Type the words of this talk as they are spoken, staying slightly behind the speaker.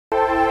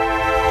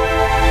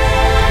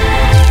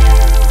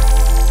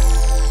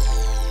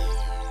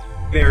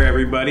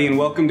everybody, and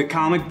welcome to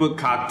Comic Book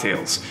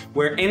Cocktails,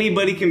 where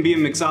anybody can be a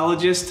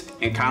mixologist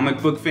and comic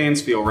book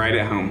fans feel right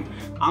at home.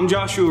 I'm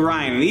Joshua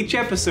Ryan, and each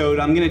episode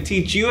I'm going to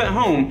teach you at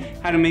home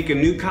how to make a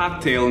new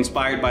cocktail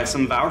inspired by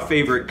some of our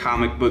favorite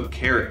comic book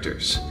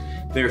characters.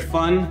 They're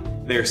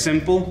fun, they're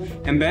simple,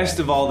 and best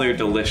of all, they're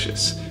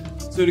delicious.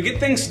 So to get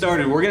things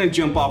started, we're going to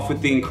jump off with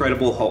the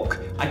Incredible Hulk.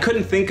 I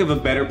couldn't think of a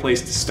better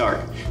place to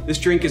start. This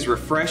drink is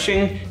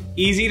refreshing,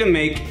 easy to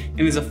make,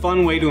 and is a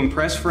fun way to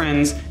impress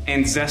friends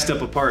and zest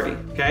up a party,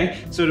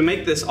 okay? So to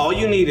make this, all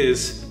you need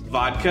is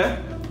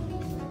vodka,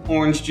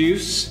 orange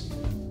juice,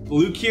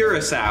 blue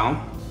curacao,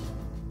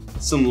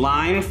 some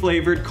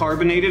lime-flavored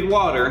carbonated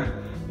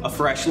water, a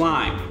fresh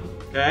lime,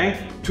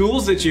 okay?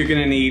 Tools that you're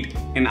gonna need: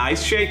 an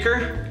ice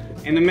shaker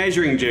and a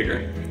measuring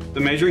jigger. The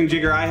measuring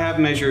jigger I have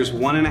measures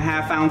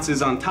 1.5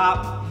 ounces on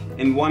top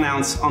and 1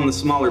 ounce on the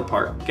smaller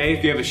part, okay?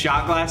 If you have a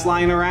shot glass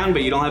lying around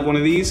but you don't have one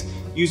of these,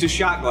 use a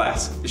shot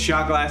glass. The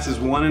shot glass is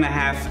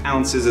 1.5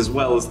 ounces as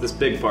well as this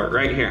big part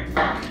right here,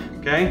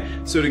 okay?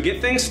 So to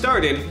get things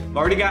started, I've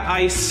already got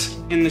ice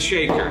in the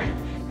shaker,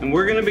 and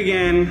we're gonna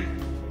begin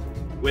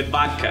with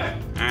vodka,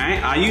 all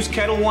right? I use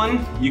Kettle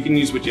One. You can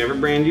use whichever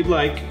brand you'd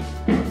like.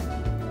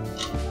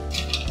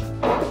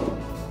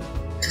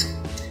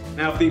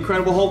 Now, if the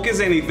Incredible Hulk is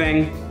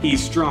anything,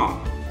 he's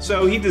strong.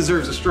 So he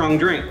deserves a strong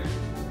drink.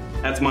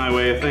 That's my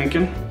way of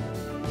thinking.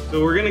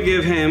 So we're gonna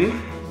give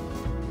him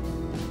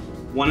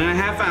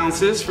 1.5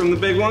 ounces from the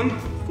big one.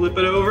 Flip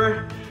it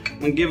over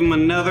and give him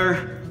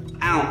another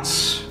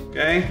ounce,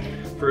 okay?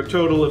 For a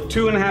total of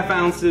 2.5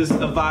 ounces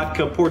of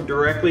vodka poured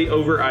directly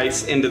over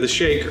ice into the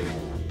shaker.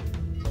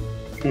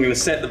 I'm gonna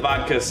set the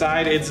vodka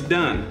aside, it's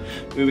done.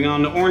 Moving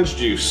on to orange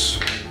juice.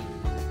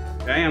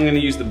 Okay, I'm gonna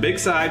use the big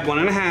side,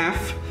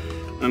 1.5.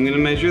 I'm gonna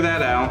measure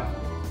that out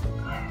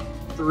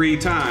 3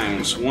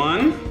 times.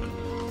 1,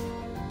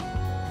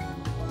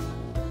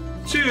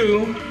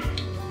 2,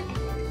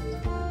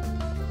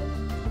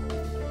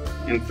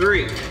 and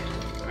 3.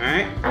 All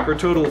right, for a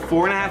total of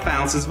 4.5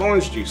 ounces of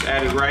orange juice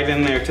added right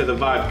in there to the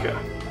vodka.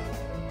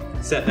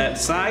 Set that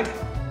aside.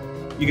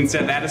 You can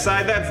set that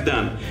aside, that's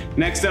done.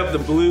 Next up, the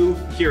blue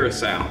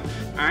curacao.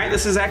 All right,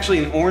 this is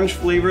actually an orange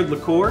flavored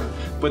liqueur,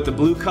 but the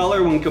blue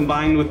color when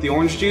combined with the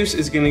orange juice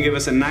is gonna give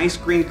us a nice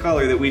green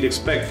color that we'd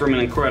expect from an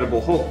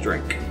Incredible Hulk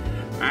drink.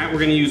 All right, we're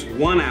gonna use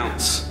 1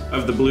 ounce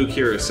of the blue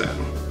curacao.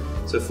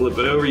 So flip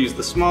it over, use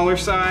the smaller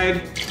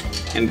side,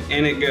 and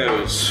in it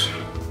goes.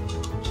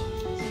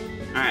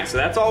 All right, so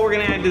that's all we're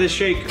gonna add to the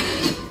shaker.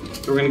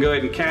 So we're gonna go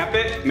ahead and cap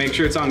it, make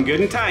sure it's on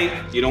good and tight.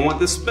 You don't want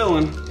this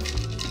spilling.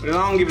 Put it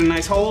on, give it a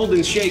nice hold,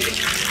 and shake it.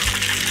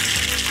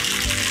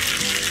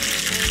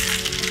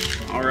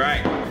 All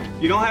right,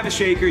 if you don't have a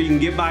shaker, you can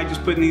get by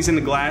just putting these in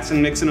the glass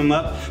and mixing them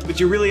up, but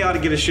you really ought to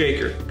get a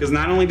shaker, because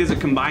not only does it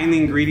combine the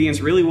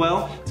ingredients really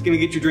well, it's gonna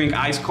get your drink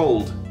ice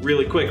cold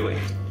really quickly.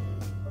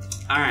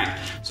 All right,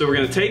 so we're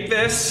gonna take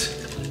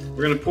this,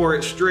 we're gonna pour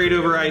it straight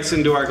over ice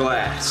into our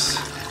glass.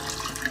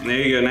 And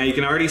there you go, now you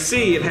can already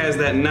see it has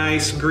that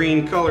nice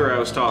green color I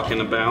was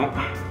talking about.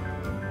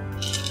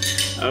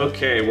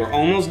 Okay, we're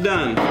almost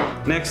done.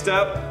 Next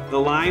up, the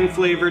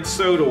lime-flavored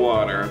soda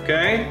water,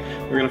 okay?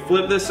 We're gonna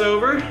flip this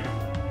over,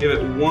 give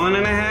it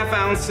 1.5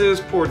 ounces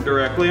poured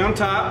directly on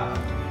top.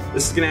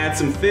 This is gonna add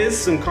some fizz,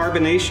 some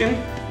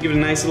carbonation, give it a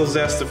nice little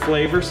zest of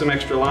flavor, some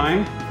extra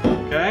lime,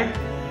 okay?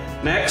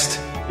 Next,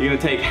 you're gonna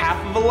take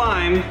half of a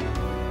lime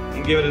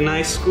and give it a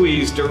nice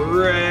squeeze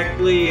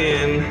directly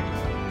in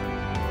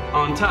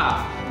on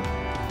top,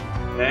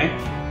 okay?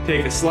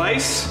 Take a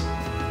slice,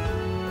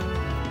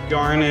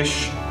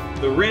 garnish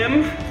the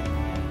rim,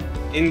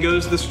 in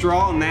goes the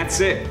straw, and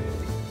that's it.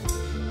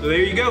 So there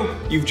you go.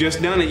 You've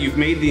just done it. You've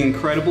made the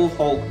Incredible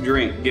Hulk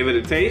drink. Give it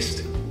a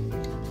taste.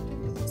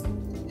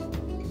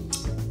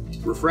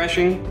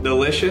 Refreshing,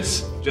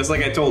 delicious, just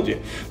like I told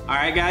you. All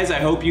right, guys, I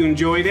hope you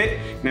enjoyed it.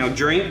 Now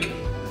drink,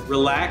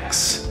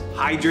 relax,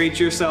 hydrate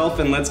yourself,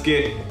 and let's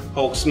get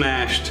Hulk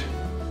smashed.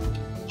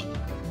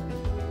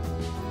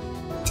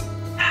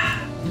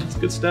 It's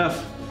good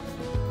stuff.